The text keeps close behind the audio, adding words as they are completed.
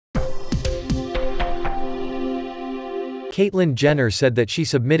Caitlyn Jenner said that she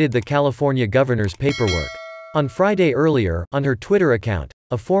submitted the California governor's paperwork. On Friday earlier, on her Twitter account,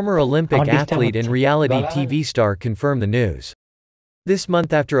 a former Olympic athlete and reality TV star confirmed the news. This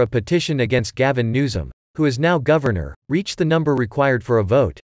month, after a petition against Gavin Newsom, who is now governor, reached the number required for a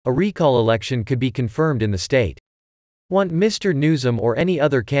vote, a recall election could be confirmed in the state. Want Mr. Newsom or any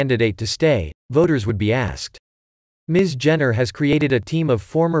other candidate to stay? Voters would be asked. Ms. Jenner has created a team of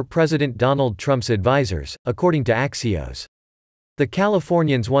former President Donald Trump's advisors, according to Axios. The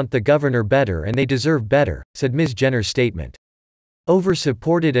Californians want the governor better and they deserve better, said Ms. Jenner's statement.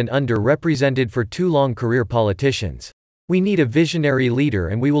 Over-supported and under-represented for too long career politicians. We need a visionary leader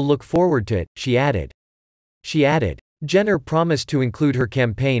and we will look forward to it, she added. Jenner promised to include her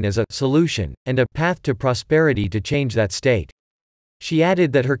campaign as a solution and a path to prosperity to change that state. She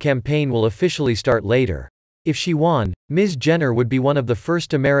added that her campaign will officially start later. If she won, Ms. Jenner would be one of the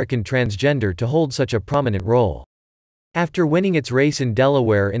first American transgender to hold such a prominent role. After winning its race in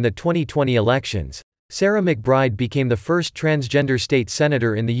Delaware in the 2020 elections, Sarah McBride became the first transgender state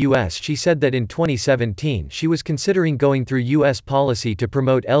senator in the U.S. She said that in 2017 she was considering going through U.S. policy to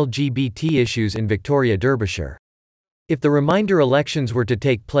promote LGBT issues in Victoria, Derbyshire. If the reminder elections were to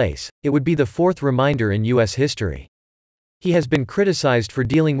take place, it would be the fourth reminder in U.S. history. He has been criticized for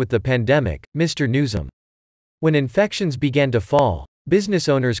dealing with the pandemic, Mr. Newsom. When infections began to fall, business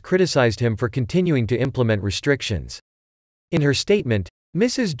owners criticized him for continuing to implement restrictions. In her statement,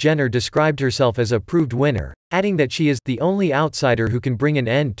 Mrs. Jenner described herself as a proved winner, adding that she is the only outsider who can bring an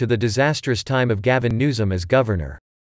end to the disastrous time of Gavin Newsom as governor.